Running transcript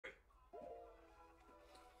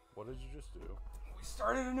What did you just do? We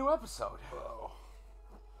started a new episode. Oh.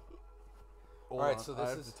 All right, so this I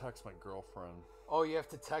have is. to text my girlfriend. Oh, you have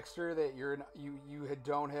to text her that you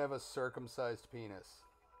don't have a circumcised penis.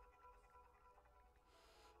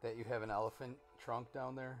 That you have an elephant trunk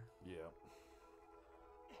down there. Yeah.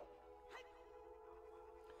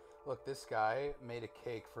 Look, this guy made a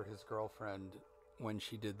cake for his girlfriend when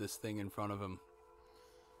she did this thing in front of him.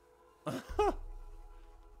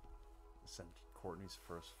 Sent Courtney's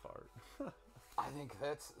first fart. I think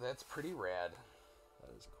that's pretty rad.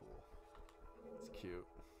 That is cool. It's cute.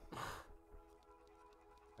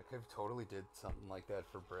 I could have totally did something like that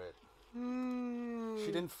for Britt.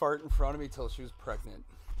 She didn't fart in front of me till she was pregnant.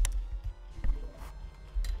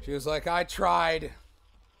 She was like, I tried.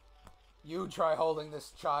 You try holding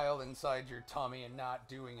this child inside your tummy and not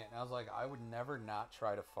doing it. And I was like, I would never not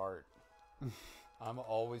try to fart. I'm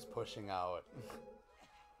always pushing out.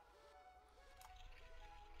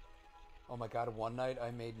 Oh my god, one night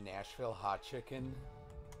I made Nashville hot chicken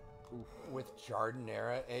with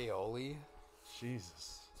giardiniera aioli.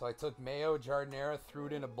 Jesus. So I took mayo, giardiniera, threw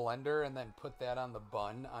it in a blender, and then put that on the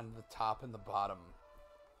bun on the top and the bottom.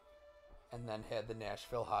 And then had the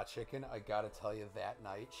Nashville hot chicken. I gotta tell you, that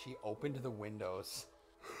night, she opened the windows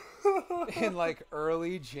in like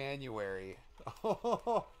early January.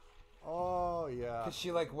 Oh, yeah. Because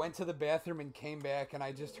she like went to the bathroom and came back, and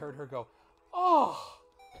I just heard her go,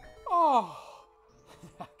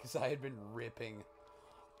 because I had been ripping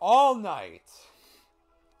all night.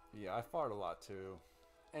 Yeah, I fart a lot too.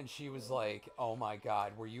 And she was like, oh my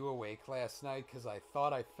god, were you awake last night? Because I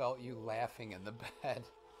thought I felt you laughing in the bed.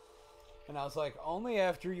 And I was like, only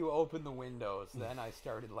after you opened the windows, then I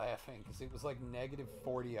started laughing, because it was like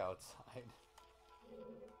 -40 outside.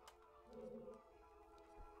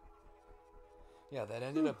 Yeah, that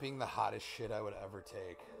ended up being the hottest shit I would ever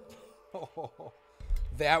take.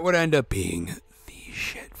 That would end up being the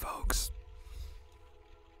shit, folks.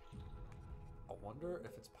 I wonder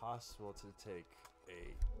if it's possible to take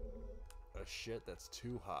a shit that's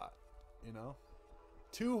too hot, you know?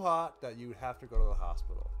 Too hot that you would have to go to the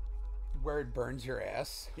hospital. Where it burns your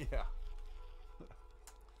ass. Yeah.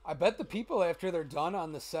 I bet the people after they're done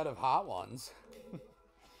on the set of Hot Ones.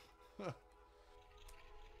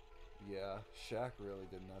 Yeah, Shaq really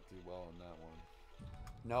did not do well in that one.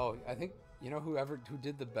 No, I think, you know, who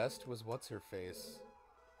did the best was What's-Her-Face.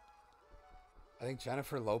 I think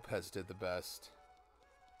Jennifer Lopez did the best.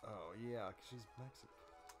 Oh, yeah, 'cause she's Mexican.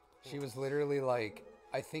 She was literally like,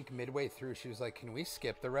 I think midway through, she was like, can we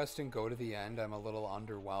skip the rest and go to the end? I'm a little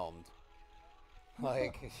underwhelmed.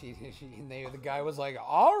 Like, the guy was like,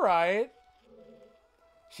 all right.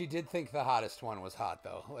 She did think the hottest one was hot,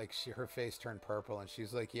 though. Like, her face turned purple, and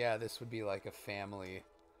she's like, yeah, this would be like a family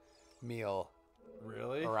meal.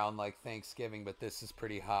 Really? Around, like, Thanksgiving, but this is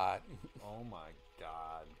pretty hot. Oh, my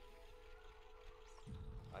God.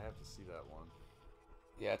 I have to see that one.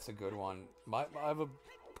 Yeah, it's a good one. I have a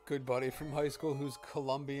good buddy from high school who's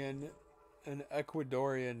Colombian and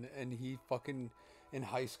Ecuadorian, and he fucking, in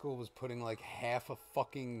high school, was putting, like, half a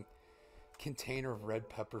fucking container of red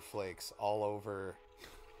pepper flakes all over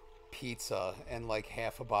pizza and like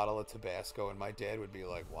half a bottle of Tabasco, and my dad would be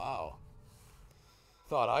like, wow,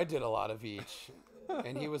 thought I did a lot of each.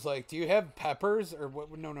 And he was like, do you have peppers or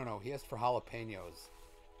what? No, he asked for jalapenos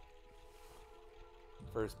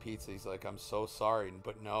for his pizza. He's like, I'm so sorry,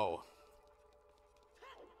 but no.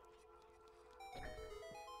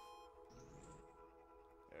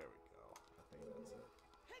 There we go.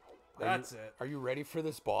 I think that's it. Are you ready for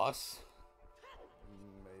this boss?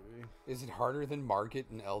 Maybe. Is it harder than Margit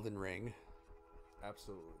in Elden Ring?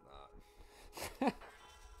 Absolutely not.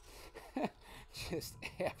 Just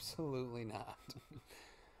absolutely not.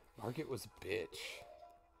 Margit was a bitch.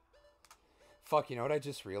 Fuck, you know what I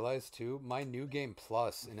just realized too? My new game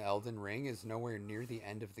plus in Elden Ring is nowhere near the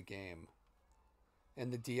end of the game.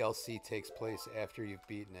 And the DLC takes place after you've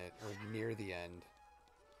beaten it, or near the end.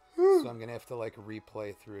 So I'm gonna have to like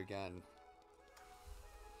replay through again.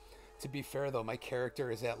 To be fair though, my character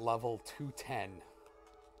is at level 210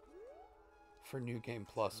 for New Game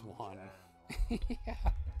Plus 1. Yeah. You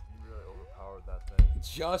really overpowered that thing.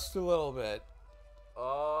 Just a little bit.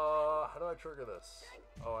 How do I trigger this?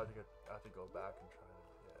 Oh, I think I have to go back and try it.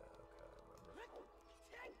 Yeah, okay, I remember.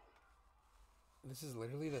 This is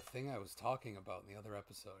literally the thing I was talking about in the other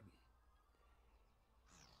episode.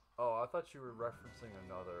 Oh, I thought you were referencing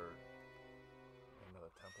another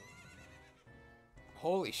temple.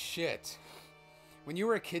 Holy shit. When you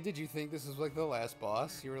were a kid, did you think this was like the last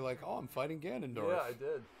boss? You were like, oh, I'm fighting Ganondorf. Yeah, I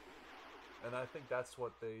did. And I think that's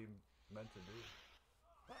what they meant to do.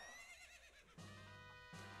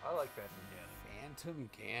 I like Phantom Ganon. Phantom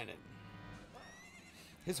Ganon.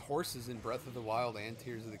 His horse is in Breath of the Wild and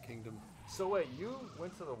Tears of the Kingdom. So wait, you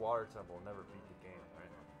went to the water temple and never beat the game, right?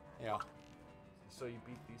 Yeah. So you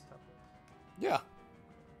beat these temples? Yeah.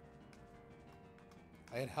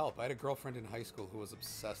 I had help. I had a girlfriend in high school who was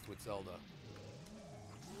obsessed with Zelda.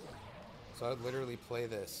 So I'd literally play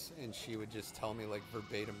this, and she would just tell me, like,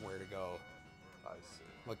 verbatim where to go. I see.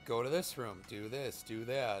 Like, go to this room, do this, do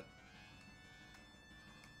that.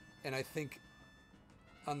 And I think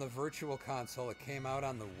on the Virtual Console, it came out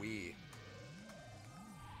on the Wii.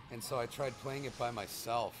 And so I tried playing it by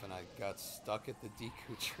myself, and I got stuck at the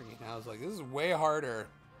Deku tree, and I was like, this is way harder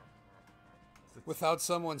without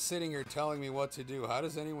someone sitting here telling me what to do. How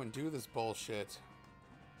does anyone do this bullshit?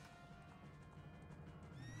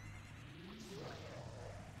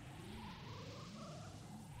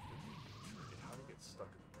 How to get stuck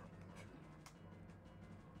at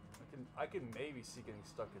the tree? I can maybe see getting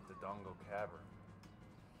stuck at the Dongo Cavern.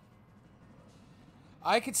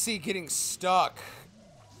 I could see getting stuck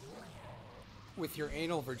with your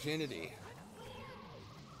anal virginity.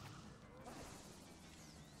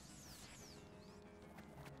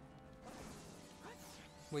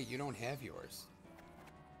 Wait, you don't have yours.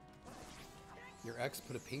 Your ex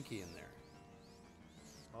put a pinky in there.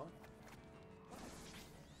 Huh?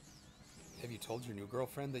 Have you told your new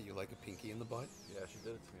girlfriend that you like a pinky in the butt? Yeah, she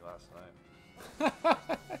did it to me last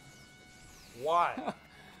night. Why?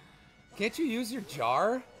 Can't you use your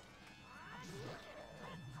jar?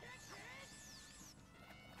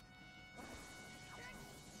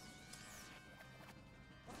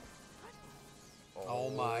 Oh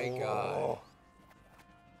my god.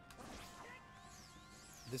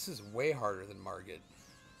 This is way harder than Margit.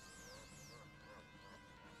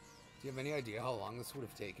 Do you have any idea how long this would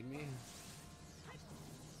have taken me?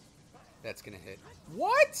 That's gonna hit.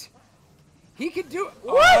 What? He could do it.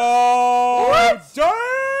 What? Oh, what?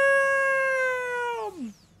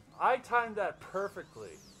 Damn! I timed that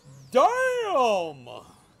perfectly. Damn!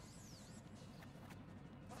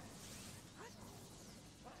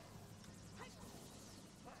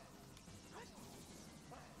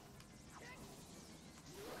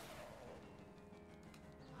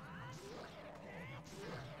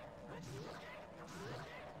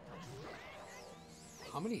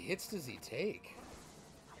 How many hits does he take?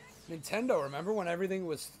 Nintendo, remember when everything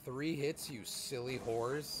was 3 hits, you silly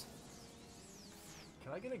whores?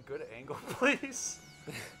 Can I get a good angle, please?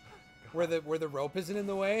 Where the rope isn't in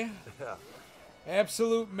the way? Yeah.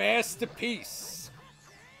 Absolute masterpiece.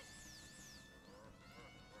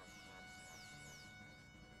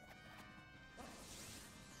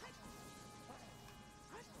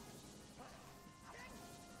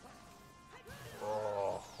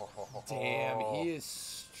 Damn, he is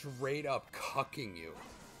straight up cucking you.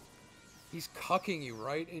 He's cucking you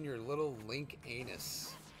right in your little link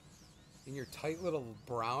anus. In your tight little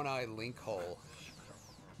brown eye link hole.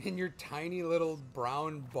 In your tiny little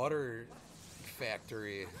brown butter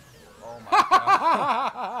factory. Oh my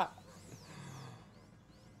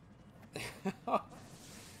god.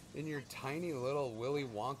 In your tiny little Willy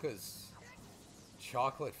Wonka's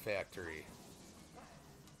chocolate factory.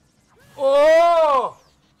 Oh!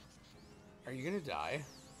 Are you gonna die?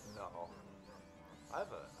 No. I have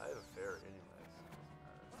a fair anyways.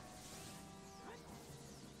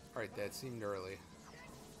 Alright, that seemed early.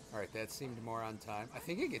 Alright, that seemed more on time. I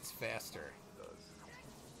think it gets faster. It does.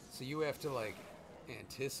 So you have to, like,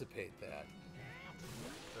 anticipate that.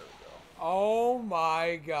 There we go. Oh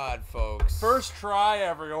my god, folks. First try,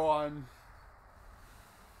 everyone.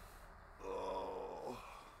 Oh.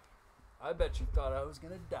 I bet you thought I was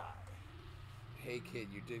gonna die. Hey kid,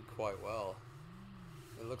 you did quite well.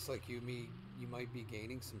 It looks like you might be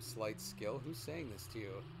gaining some slight skill. Who's saying this to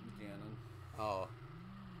you? Ganon. Oh.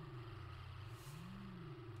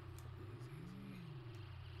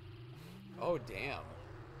 Oh, damn.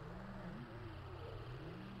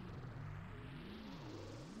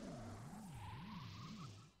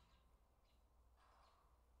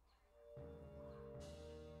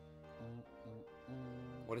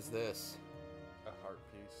 What is this? A heart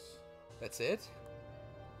piece. That's it?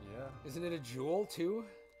 Yeah. Isn't it a jewel, too?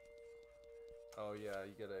 Oh yeah,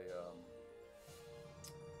 you get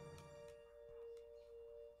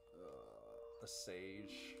a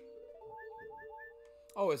sage.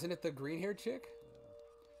 Oh, isn't it the green-haired chick?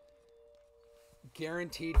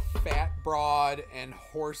 Guaranteed fat broad and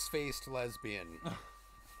horse-faced lesbian. Yep.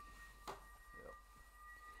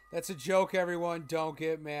 That's a joke, everyone. Don't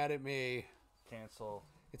get mad at me. Cancel.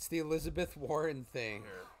 It's the Elizabeth Warren thing.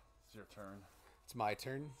 Here, it's your turn. It's my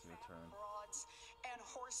turn. It's your turn. Broads and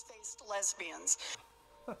horse-faced lesbians.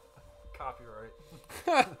 Copyright.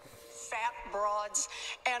 Fat broad broads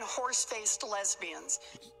and horse-faced lesbians.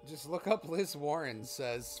 Just look up Liz Warren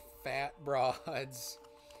says fat broads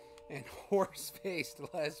and horse-faced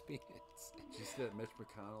lesbians. Did you see that Mitch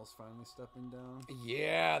McConnell's finally stepping down?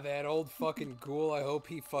 Yeah, that old fucking ghoul. I hope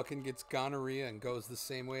he fucking gets gonorrhea and goes the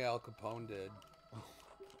same way Al Capone did.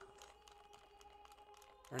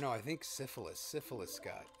 Or no, I think syphilis. Syphilis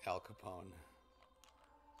got Al Capone.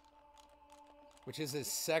 Which is a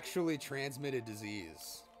sexually transmitted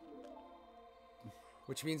disease.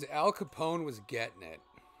 Which means Al Capone was getting it.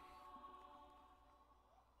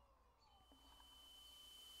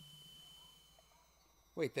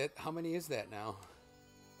 Wait, how many is that now?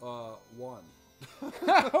 1.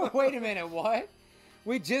 Wait a minute, what?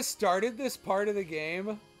 We just started this part of the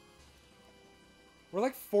game? We're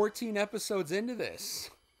like 14 episodes into this.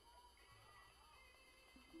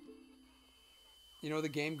 You know, the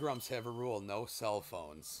Game Grumps have a rule, no cell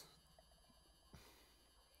phones.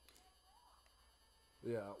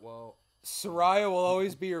 Yeah, well... Soraya will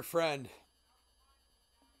always be your friend.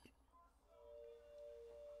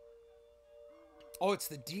 Oh, it's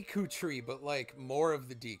the Deku tree, but like more of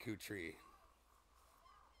the Deku tree.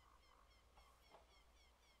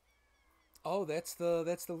 Oh, that's the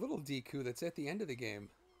little Deku that's at the end of the game.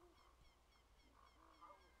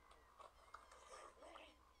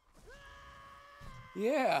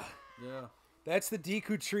 Yeah. Yeah. That's the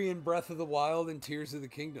Deku tree in Breath of the Wild and Tears of the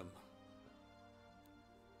Kingdom.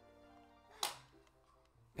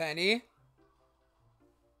 Penny?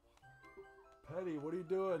 Penny, what are you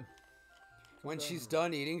doing? When she's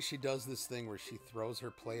done eating, she does this thing where she throws her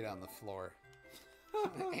plate on the floor.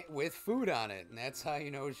 With food on it, and that's how you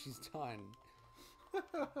know she's done.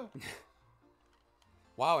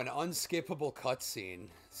 Wow, an unskippable cutscene.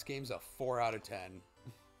 This game's a 4 out of 10.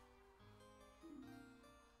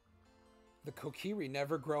 The Kokiri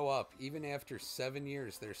never grow up. Even after 7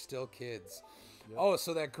 years, they're still kids. Yep. Oh,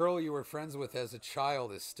 so that girl you were friends with as a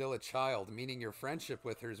child is still a child, meaning your friendship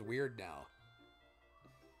with her is weird now.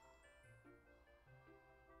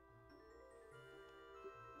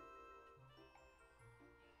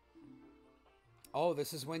 Oh,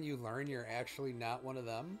 this is when you learn you're actually not one of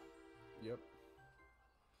them? Yep.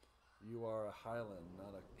 You are a Hylian,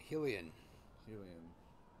 not a... Hylian. Hylian.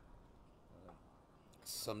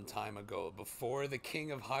 Some time ago, before the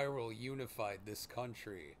King of Hyrule unified this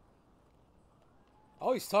country.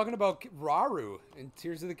 Oh, he's talking about Rauru in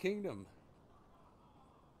Tears of the Kingdom.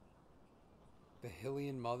 The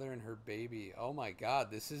Hylian mother and her baby. Oh my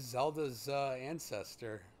god, this is Zelda's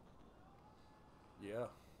ancestor. Yeah.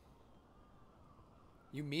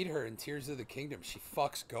 You meet her in Tears of the Kingdom. She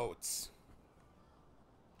fucks goats.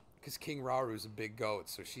 Because King Rauru's a big goat,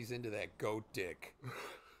 so she's into that goat dick.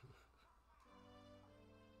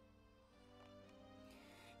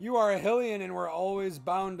 You are a Hylian and were always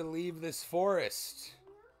bound to leave this forest.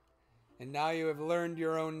 And now you have learned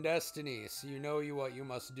your own destiny, so you know what you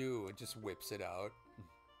must do. It just whips it out.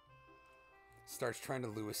 Starts trying to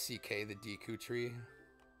Louis C.K. the Deku tree.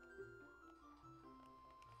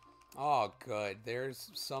 Oh, good. There's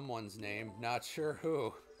someone's name. Not sure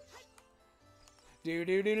who. Do.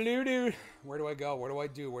 Where do I go? What do I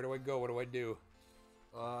do? Where do I go? What do I do?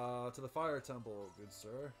 To the fire temple, good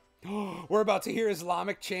sir. We're about to hear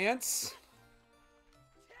Islamic chants.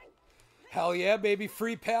 Hell yeah, baby.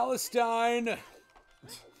 Free Palestine.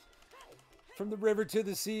 From the river to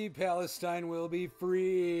the sea, Palestine will be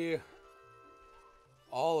free.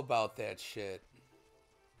 All about that shit.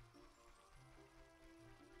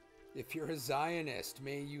 If you're a Zionist,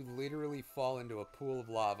 may you literally fall into a pool of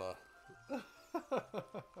lava.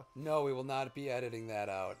 No, we will not be editing that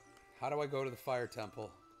out. How do I go to the fire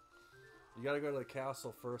temple? You gotta go to the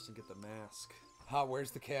castle first and get the mask.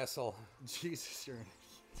 Where's the castle? Jesus, you're...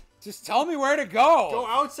 Just tell me where to go! Go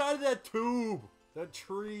outside of that tube! That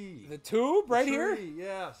tree! The tube? Right here?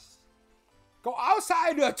 Yes. Go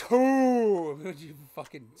outside the tube! You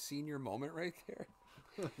fucking senior moment right there.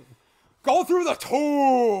 Go through the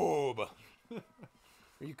tube!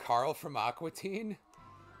 Are you Carl from Aqua Teen?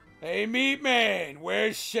 Hey, meat man,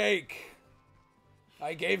 where's Shake?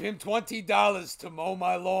 I gave him $20 to mow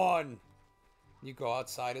my lawn. You go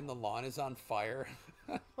outside and the lawn is on fire.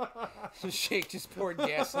 Shake just poured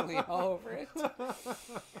gasoline all over it.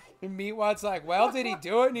 And Meatwad's like, well, did he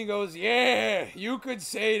do it? And he goes, yeah, you could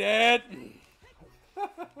say that.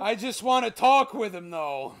 I just want to talk with him,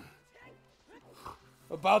 though.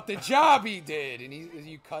 About the job he did. And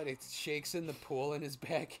you cut it, Shake's in the pool in his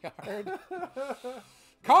backyard.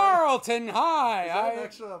 Carlton, hi. Is that an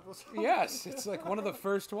extra episode? Yes, it's like one of the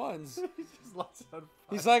first ones. He just lights on fire.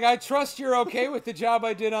 He's like, I trust you're okay with the job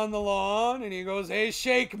I did on the lawn. And he goes, hey,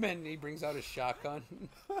 Shakeman. He brings out his shotgun.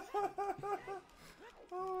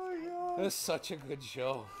 Oh my god. It was such a good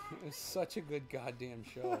show. It was such a good goddamn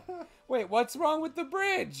show. Wait, what's wrong with the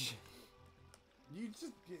bridge? You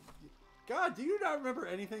just... God, do you not remember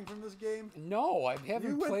anything from this game? No, I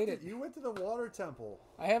haven't played it. You went to the water temple.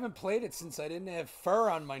 I haven't played it since I didn't have fur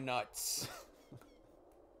on my nuts.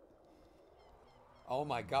 Oh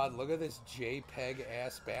my god, look at this JPEG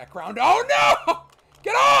ass background. Oh no!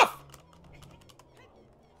 Get off!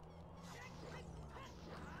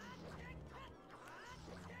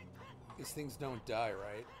 These things don't die,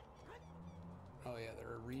 right? Oh yeah,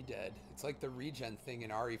 they're re-dead. It's like the regen thing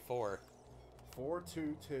in RE4.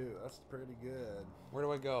 422. That's pretty good. Where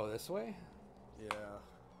do I go? This way? Yeah.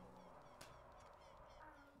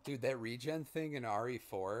 Dude, that regen thing in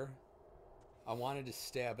RE4, I wanted to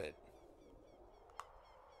stab it.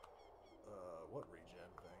 What regen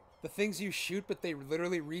thing? The things you shoot, but they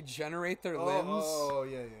literally regenerate their limbs. Oh,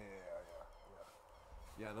 yeah.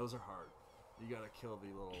 Yeah, those are hard. You gotta kill the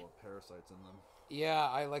little parasites in them. Yeah,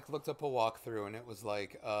 I looked up a walkthrough and it was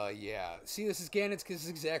like, yeah. See, this is Ganon's, because this is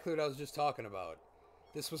exactly what I was just talking about.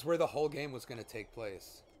 This was where the whole game was going to take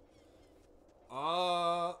place. Wait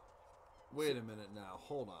a minute now.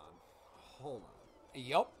 Hold on.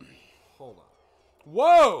 Yup. Hold on.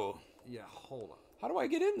 Whoa! Yeah, hold on. How do I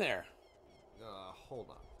get in there? Hold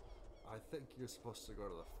on. I think you're supposed to go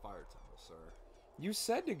to the fire temple, sir. You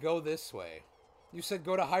said to go this way. You said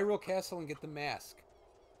go to Hyrule Castle and get the mask.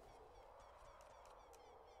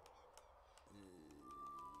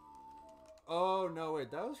 Oh, no,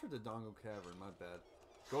 wait. That was for the Dongo Cavern. My bad.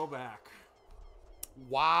 Go back.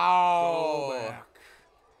 Wow. Go back.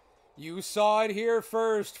 You saw it here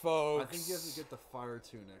first, folks. I think you have to get the fire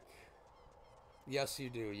tunic. Yes, you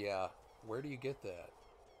do, yeah. Where do you get that?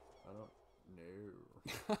 I don't know.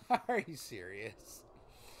 Are you serious?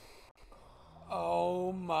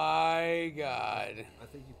 Oh my god. I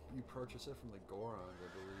think you purchase it from the Gorons, I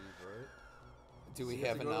believe, right? Do we So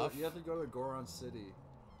have enough? You have to go to the Goron City.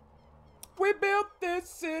 We built this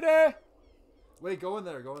city. Wait, go in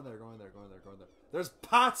there. There's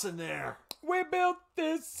pots in there. We built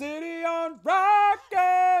this city on rock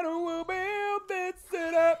and we'll build this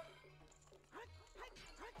city. I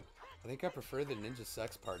think I prefer the Ninja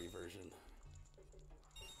Sex Party version.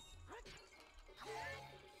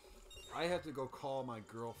 I have to go call my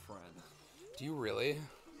girlfriend. Do you really?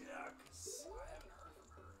 Yeah, because I haven't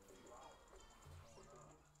heard from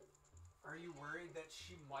her. Are you worried that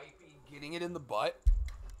she might be getting it in the butt?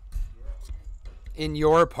 In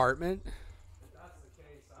your apartment? If that's the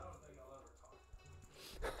case, I don't think I'll ever talk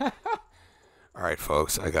to her. Alright,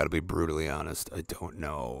 folks, I gotta be brutally honest. I don't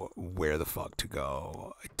know where the fuck to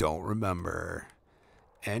go. I don't remember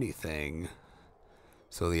anything.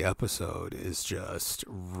 So the episode is just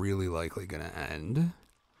really likely gonna end.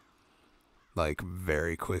 Like,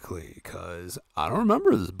 very quickly. Because I don't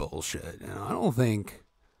remember this bullshit. And I don't think...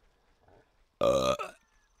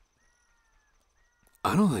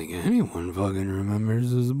 I don't think anyone fucking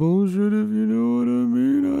remembers this bullshit, if you know what I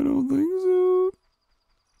mean. I don't think so.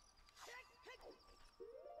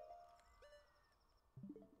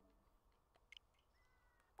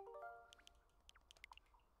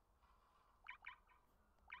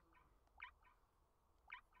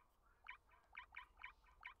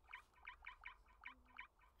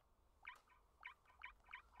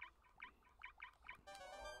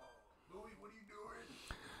 Louie, what are you doing?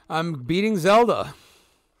 I'm beating Zelda.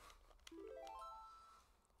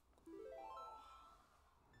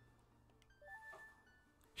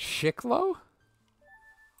 Shiklo?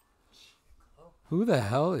 Who the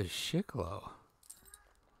hell is Shiklo?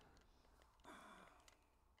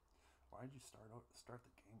 Why did you start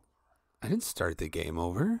the game over? I didn't start the game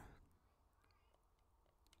over.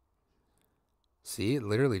 See, it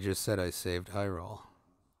literally just said I saved Hyrule.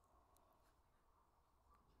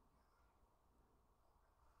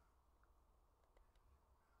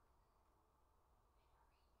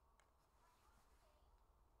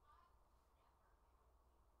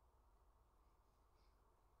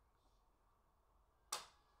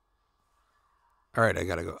 All right, I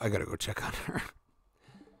gotta go check on her.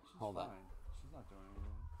 Hold on. She's not doing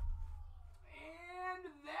anything. And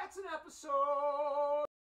that's an episode.